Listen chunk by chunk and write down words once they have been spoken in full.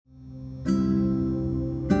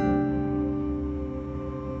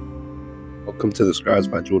Welcome to the Scribes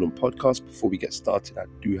by Jordan podcast. Before we get started, I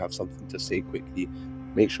do have something to say quickly.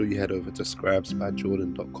 Make sure you head over to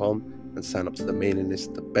scribesbyjordan.com and sign up to the mailing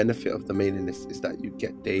list. The benefit of the mailing list is that you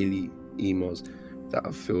get daily emails that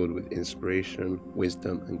are filled with inspiration,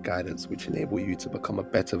 wisdom, and guidance, which enable you to become a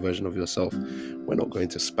better version of yourself. We're not going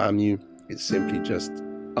to spam you. It's simply just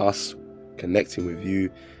us connecting with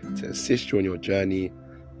you to assist you on your journey.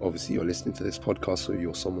 Obviously, you're listening to this podcast, so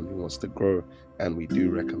you're someone who wants to grow, and we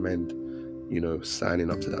do recommend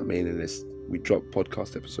signing up to that mailing list. We drop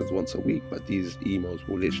podcast episodes once a week, but these emails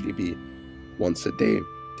will literally be once a day.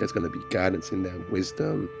 There's going to be guidance in there,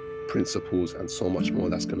 wisdom, principles, and so much more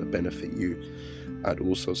that's going to benefit you. I'd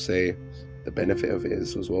also say the benefit of it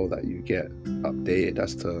is as well that you get updated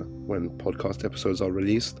as to when podcast episodes are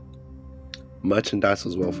released. Merchandise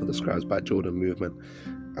as well for the Scribes by Jordan movement,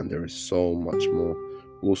 and there is so much more.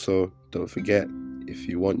 Also, don't forget, if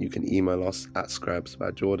you want, you can email us at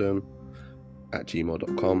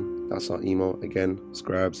scribesbyjordan@gmail.com. That's our email again,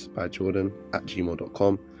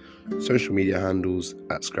 scribesbyjordan@gmail.com. Social media handles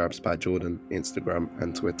at scribesbyjordan, Instagram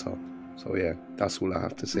and Twitter. So yeah, that's all I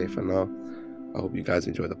have to say for now. I hope you guys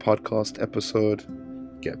enjoy the podcast episode,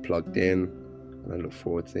 get plugged in, and I look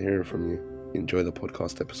forward to hearing from you. Enjoy the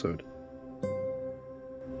podcast episode.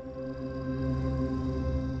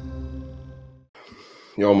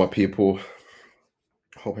 Yo, my people,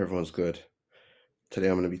 hope everyone's good. Today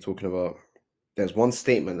I'm going to be talking about, there's one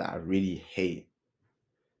statement that I really hate.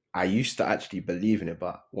 I used to actually believe in it,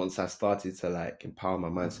 but once I started to empower my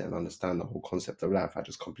mindset and understand the whole concept of life, I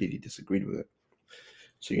just completely disagreed with it.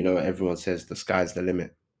 So everyone says the sky's the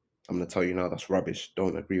limit. I'm going to tell you now, that's rubbish.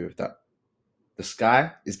 Don't agree with that. The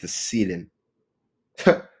sky is the ceiling.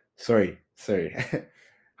 sorry.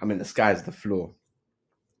 I mean, the sky is the floor.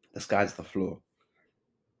 The sky is the floor.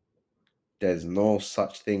 There's no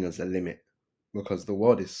such thing as a limit because the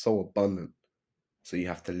world is so abundant. So you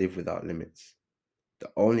have to live without limits. The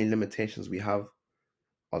only limitations we have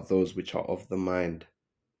are those which are of the mind.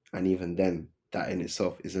 And even then, that in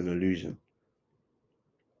itself is an illusion.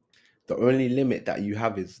 The only limit that you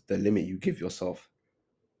have is the limit you give yourself.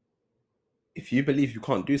 If you believe you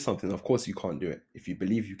can't do something, of course you can't do it. If you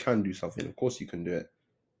believe you can do something, of course you can do it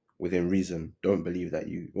within reason. Don't believe that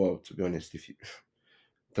to be honest,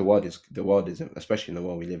 the world is, especially in the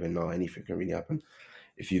world we live in now, anything can really happen.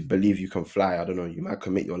 If you believe you can fly, I don't know, you might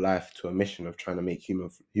commit your life to a mission of trying to make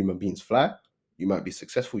human beings fly. You might be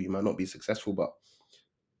successful, you might not be successful, but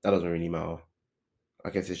that doesn't really matter. I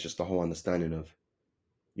guess it's just the whole understanding of,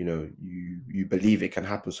 you believe it can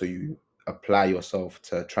happen, so you apply yourself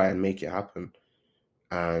to try and make it happen.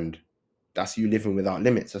 And that's you living without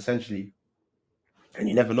limits, essentially. And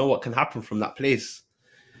you never know what can happen from that place.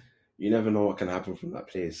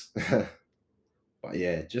 But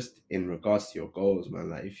yeah, just in regards to your goals,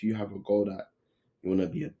 man, if you have a goal that you want to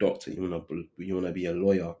be a doctor, you want to be a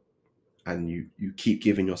lawyer, and you keep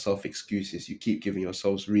giving yourself excuses, you keep giving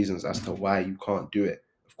yourselves reasons as to why you can't do it,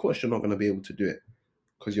 of course you're not going to be able to do it,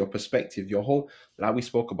 because your perspective, your whole, like we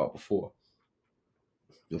spoke about before,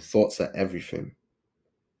 your thoughts are everything.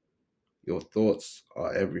 Your thoughts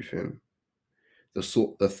are everything. The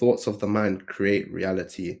thoughts of the mind create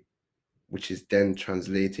reality, which is then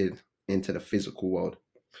translated into the physical world.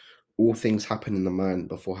 All things happen in the mind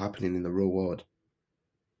before happening in the real world.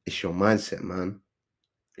 It's your mindset, man.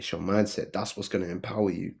 It's your mindset. That's what's going to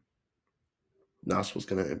empower you.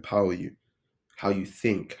 How you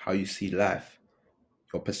think, how you see life,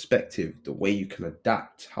 your perspective, the way you can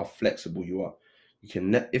adapt, how flexible you are.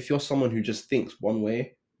 If you're someone who just thinks one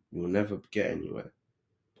way, you will never get anywhere,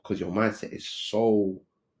 because your mindset is so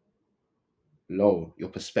low. Your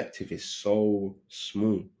perspective is so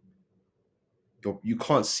small. You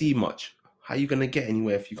can't see much. How are you going to get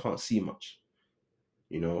anywhere if you can't see much?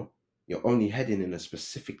 You're only heading in a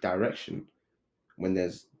specific direction when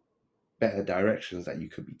there's better directions that you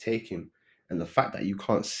could be taking. And the fact that you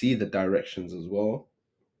can't see the directions as well,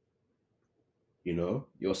 you're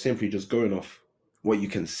simply just going off what you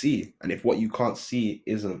can see. And if what you can't see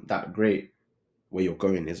isn't that great, where you're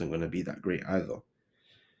going isn't going to be that great either.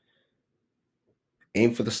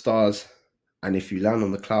 Aim for the stars, and if you land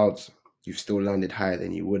on the clouds, you've still landed higher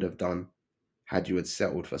than you would have done had you had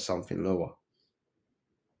settled for something lower.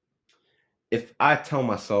 If I tell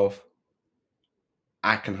myself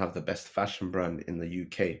I can have the best fashion brand in the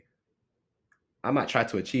UK, I might try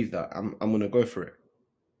to achieve that. I'm going to go for it.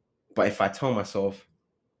 But if I tell myself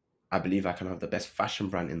I believe I can have the best fashion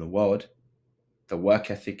brand in the world, the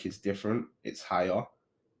work ethic is different, it's higher,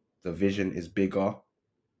 the vision is bigger,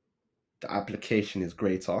 the application is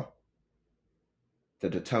greater, the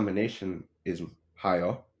determination is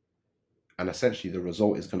higher, and essentially the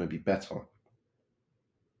result is going to be better.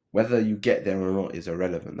 Whether you get there or not is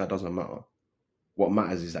irrelevant. That doesn't matter. What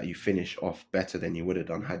matters is that you finish off better than you would have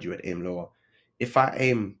done had you had aimed lower. If I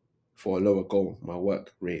aim for a lower goal, my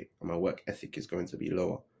work rate and my work ethic is going to be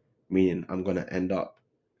lower, meaning I'm going to end up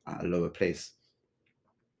at a lower place.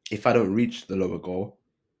 If I don't reach the lower goal,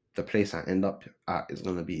 the place I end up at is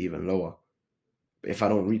going to be even lower. But if I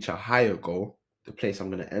don't reach a higher goal, the place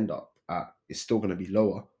I'm going to end up at is still going to be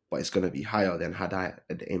lower, but it's going to be higher than had I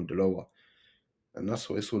had aimed lower. And that's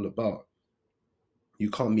what it's all about. You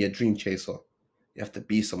can't be a dream chaser. You have to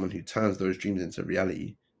be someone who turns those dreams into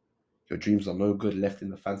reality. Your dreams are no good left in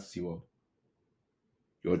the fantasy world.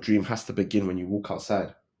 Your dream has to begin when you walk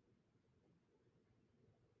outside.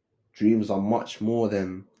 Dreams are much more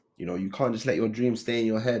than, you can't just let your dream stay in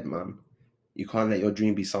your head, man. You can't let your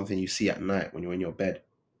dream be something you see at night when you're in your bed.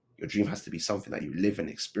 Your dream has to be something that you live and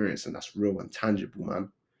experience, and that's real and tangible,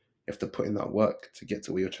 man. You have to put in that work to get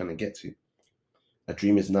to where you're trying to get to. A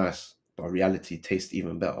dream is nice, but reality tastes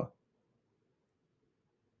even better.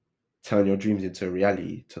 Turn your dreams into a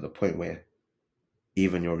reality to the point where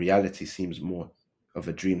even your reality seems more of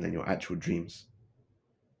a dream than your actual dreams.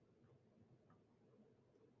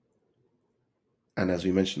 And as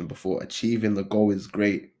we mentioned before, achieving the goal is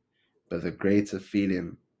great, but the greater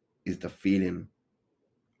feeling is the feeling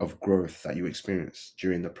of growth that you experience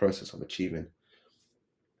during the process of achieving.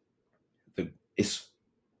 It's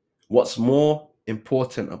what's more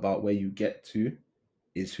important about where you get to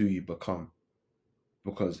is who you become,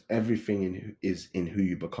 because everything is in who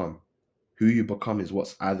you become. Who you become is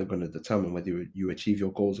what's either going to determine whether you achieve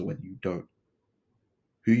your goals or whether you don't.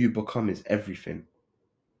 Who you become is everything.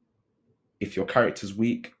 If your character's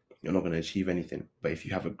weak, you're not going to achieve anything. But if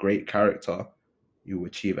you have a great character, you will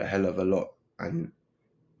achieve a hell of a lot, and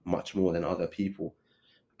much more than other people,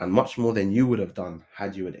 and much more than you would have done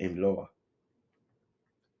had you had aimed lower.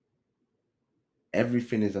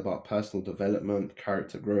 Everything is about personal development,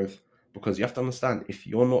 character growth, because you have to understand, if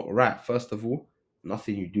you're not right, first of all,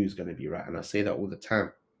 nothing you do is going to be right. And I say that all the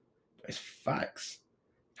time. It's facts.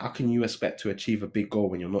 How can you expect to achieve a big goal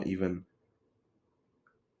when you don't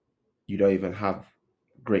even have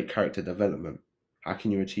great character development? How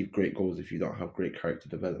can you achieve great goals if you don't have great character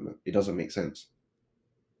development? It doesn't make sense.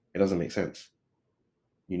 It doesn't make sense.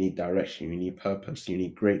 You need direction, you need purpose, you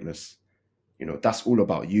need greatness. That's all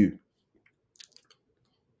about you.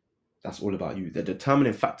 That's all about you. The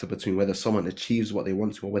determining factor between whether someone achieves what they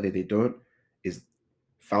want to or whether they don't is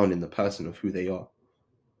found in the person of who they are.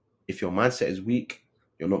 If your mindset is weak,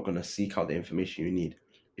 you're not going to seek out the information you need.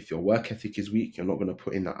 If your work ethic is weak, you're not going to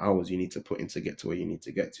put in the hours you need to put in to get to where you need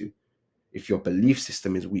to get to. If your belief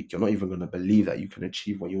system is weak, you're not even going to believe that you can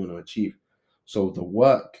achieve what you want to achieve. So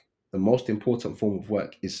the most important form of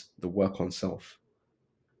work is the work on self,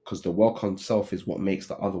 because the work on self is what makes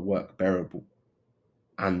the other work bearable.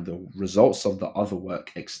 And the results of the other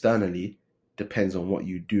work externally depends on what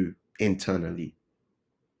you do internally.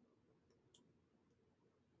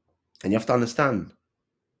 And you have to understand,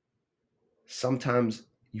 sometimes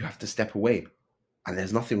you have to step away, and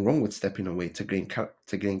there's nothing wrong with stepping away to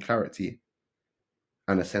gain clarity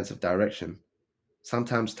and a sense of direction.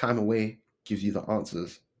 Sometimes time away gives you the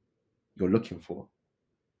answers you're looking for.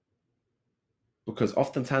 Because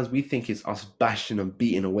oftentimes we think it's us bashing and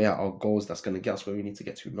beating away at our goals that's going to get us where we need to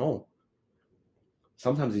get to. No.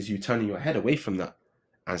 Sometimes it's you turning your head away from that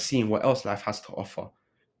and seeing what else life has to offer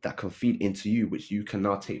that can feed into you, which you can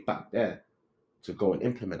now take back there to go and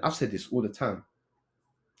implement. I've said this all the time.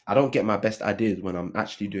 I don't get my best ideas when I'm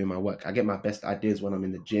actually doing my work. I get my best ideas when I'm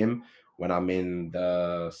in the gym, when I'm in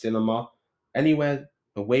the cinema, anywhere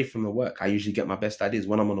away from the work. I usually get my best ideas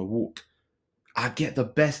when I'm on a walk. I get the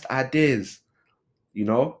best ideas,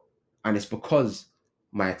 and it's because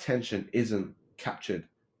my attention isn't captured.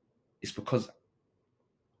 It's because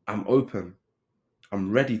I'm open. I'm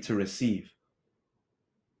ready to receive.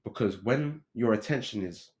 Because when your attention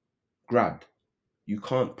is grabbed, you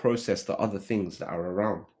can't process the other things that are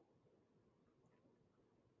around.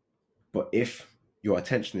 But if your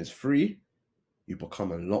attention is free, you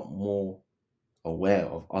become a lot more aware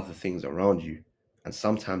of other things around you. And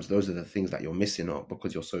sometimes those are the things that you're missing out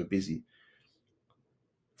because you're so busy.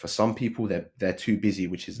 For some people, they're too busy,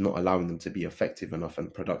 which is not allowing them to be effective enough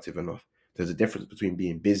and productive enough. There's a difference between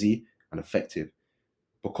being busy and effective.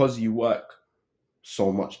 Because you work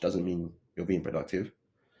so much doesn't mean you're being productive.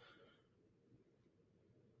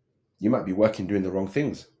 You might be working doing the wrong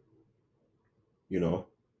things.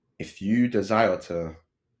 If you desire to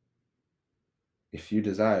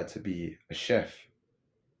be a chef,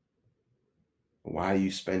 why are you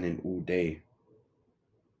spending all day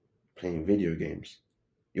playing video games?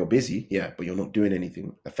 You're busy, yeah, but you're not doing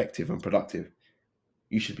anything effective and productive.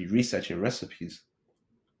 You should be researching recipes,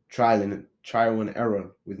 trial and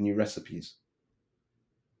error with new recipes.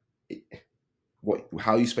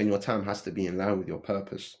 How you spend your time has to be in line with your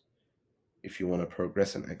purpose if you want to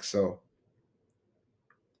progress and excel.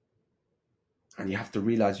 And you have to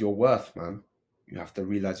realize your worth, man. You have to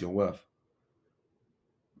realize your worth.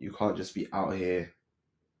 You can't just be out here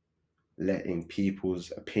letting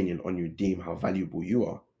people's opinion on you deem how valuable you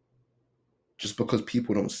are. Just because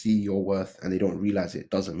people don't see your worth and they don't realize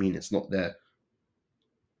it doesn't mean it's not there.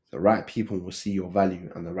 The right people will see your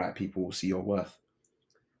value and the right people will see your worth.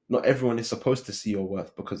 Not everyone is supposed to see your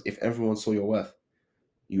worth, because if everyone saw your worth,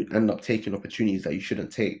 you'd end up taking opportunities that you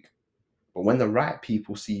shouldn't take. But when the right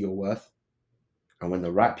people see your worth and when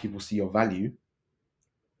the right people see your value,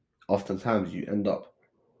 oftentimes you end up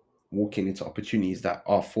walking into opportunities that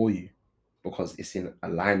are for you because it's in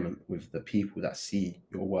alignment with the people that see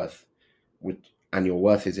your worth, and your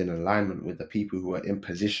worth is in alignment with the people who are in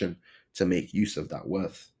position to make use of that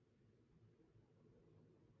worth.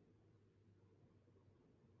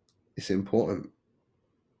 It's important.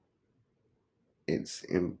 It's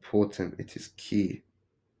important. It is key.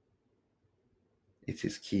 It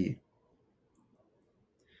is key.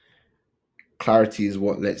 Clarity is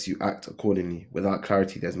what lets you act accordingly. Without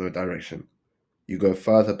clarity, there's no direction. You go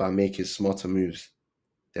further by making smarter moves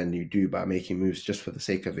than you do by making moves just for the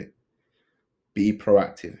sake of it. Be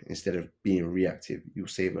proactive instead of being reactive. You'll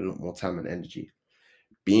save a lot more time and energy.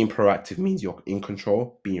 Being proactive means you're in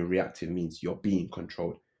control. Being reactive means you're being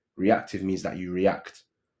controlled. Reactive means that you react,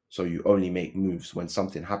 so you only make moves when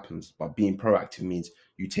something happens. But being proactive means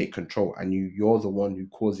you take control and you're the one who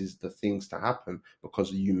causes the things to happen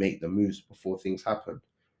because you make the moves before things happen.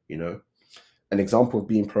 You know, an example of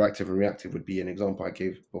being proactive and reactive would be an example I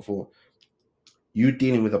gave before. You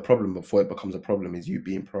dealing with a problem before it becomes a problem is you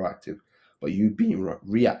being proactive. But you being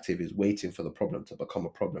reactive is waiting for the problem to become a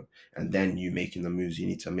problem and then you making the moves you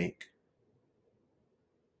need to make.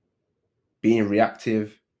 Being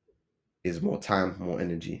reactive is more time, more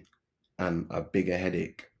energy, and a bigger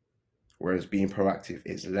headache. Whereas being proactive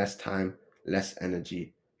is less time, less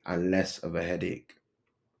energy, and less of a headache.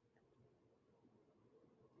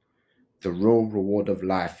 The real reward of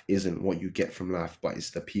life isn't what you get from life, but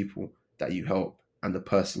it's the people that you help and the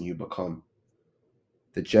person you become.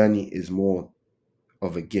 The journey is more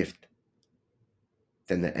of a gift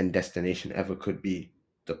than the end destination ever could be.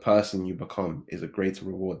 The person you become is a greater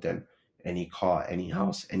reward than any car, any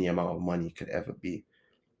house, any amount of money could ever be.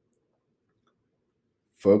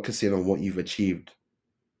 Focusing on what you've achieved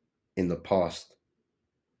in the past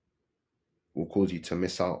will cause you to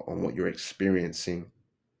miss out on what you're experiencing,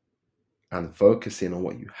 and focusing on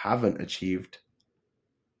what you haven't achieved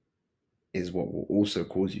is what will also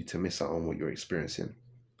cause you to miss out on what you're experiencing.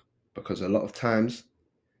 Because a lot of times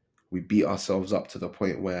we beat ourselves up to the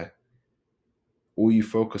point where all you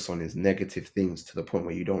focus on is negative things, to the point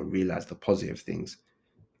where you don't realize the positive things,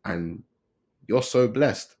 and you're so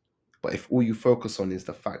blessed. But if all you focus on is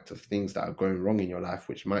the fact of things that are going wrong in your life,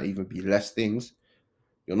 which might even be less things,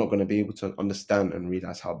 you're not going to be able to understand and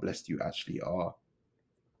realize how blessed you actually are.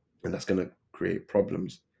 And that's going to create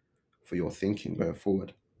problems for your thinking going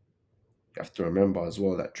forward. You have to remember as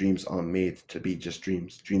well that dreams aren't made to be just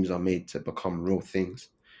dreams. Dreams are made to become real things.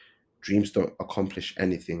 Dreams don't accomplish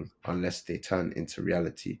anything unless they turn into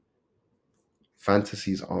reality.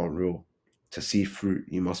 Fantasies aren't real. To see fruit,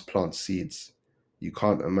 you must plant seeds. You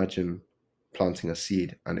can't imagine planting a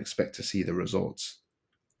seed and expect to see the results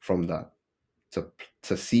from that.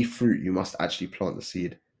 To see fruit, you must actually plant the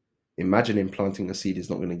seed. Imagining planting a seed is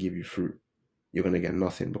not going to give you fruit. You're going to get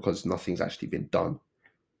nothing because nothing's actually been done.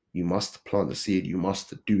 You must plant the seed. You must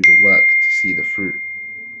do the work to see the fruit.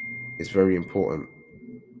 It's very important.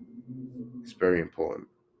 It's very important.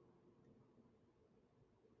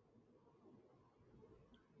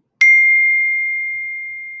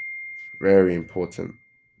 Very important.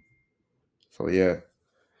 So yeah,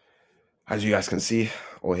 as you guys can see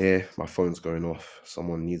or hear, my phone's going off.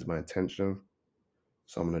 Someone needs my attention.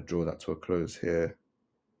 So I'm going to draw that to a close here.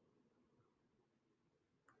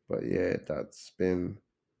 But yeah, that's been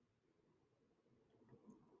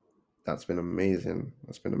amazing.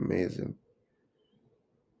 That's been amazing.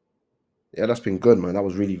 Yeah, that's been good, man. That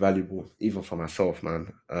was really valuable, even for myself,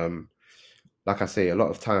 man. Like I say, a lot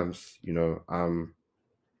of times, I'm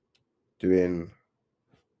doing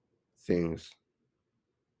things.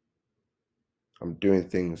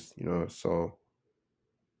 So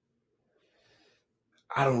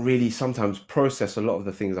I don't really sometimes process a lot of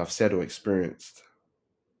the things I've said or experienced.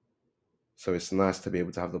 So it's nice to be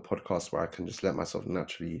able to have the podcast where I can just let myself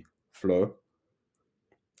naturally flow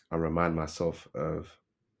and remind myself of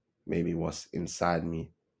maybe what's inside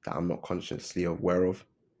me that I'm not consciously aware of.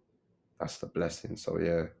 That's the blessing. So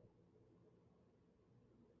yeah,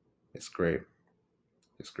 it's great.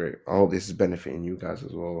 It's great. I hope this is benefiting you guys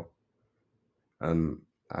as well. And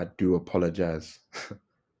I do apologize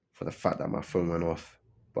for the fact that my phone went off.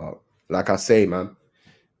 But like I say, man,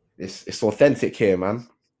 it's authentic here, man.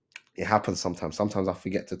 It happens sometimes. Sometimes I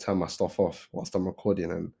forget to turn my stuff off whilst I'm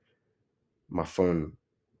recording, and my phone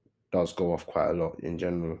does go off quite a lot in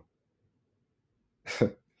general.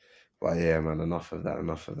 But yeah, man, enough of that.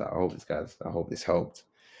 Enough of that. I hope this helped.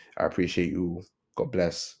 I appreciate you. God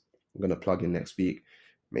bless. I'm gonna plug in next week.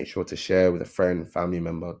 Make sure to share with a friend, family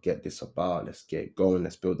member. Get this about. Let's get it going.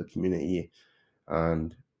 Let's build the community.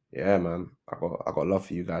 And yeah, man, I got love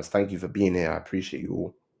for you guys. Thank you for being here. I appreciate you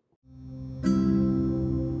all.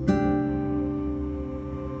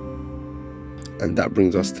 And that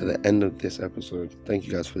brings us to the end of this episode. Thank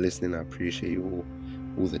you guys for listening. I appreciate you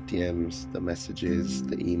all the DMs, the messages,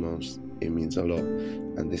 the emails. It means a lot.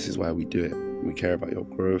 And this is why we do it. We care about your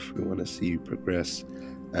growth. We want to see you progress.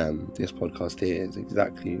 And this podcast here is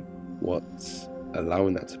exactly what's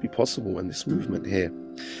allowing that to be possible, and this movement here.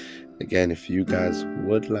 Again, if you guys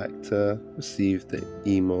would like to receive the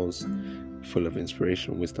emails full of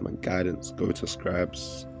inspiration, wisdom, and guidance, go to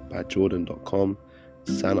scribesbyjordan.com.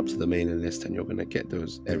 Sign up to the mailing list, and you're going to get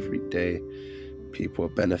those every day. People are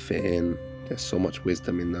benefiting. There's so much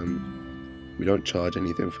wisdom in them. We don't charge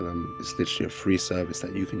anything for them. It's literally a free service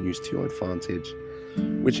that you can use to your advantage,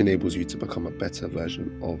 which enables you to become a better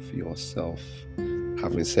version of yourself.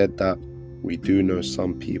 Having said that, we do know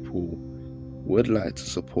some people would like to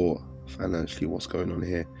support financially what's going on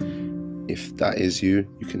here. If that is you,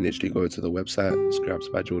 you can literally go to the website,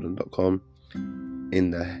 scribesbyjordan.com. In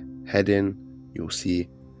the heading, you'll see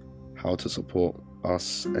how to support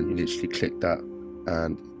us, and you literally click that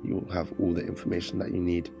and you'll have all the information that you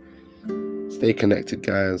need. Stay connected,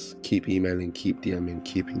 guys. Keep emailing, keep DMing,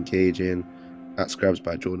 keep engaging at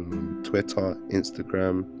scribesbyjordan on Twitter,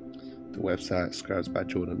 Instagram, the website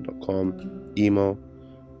scribesbyjordan.com, email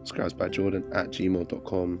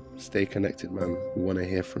scribesbyjordan@gmail.com. Stay connected, man. We want to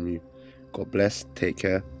hear from you. God bless. Take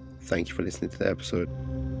care. Thank you for listening to the episode.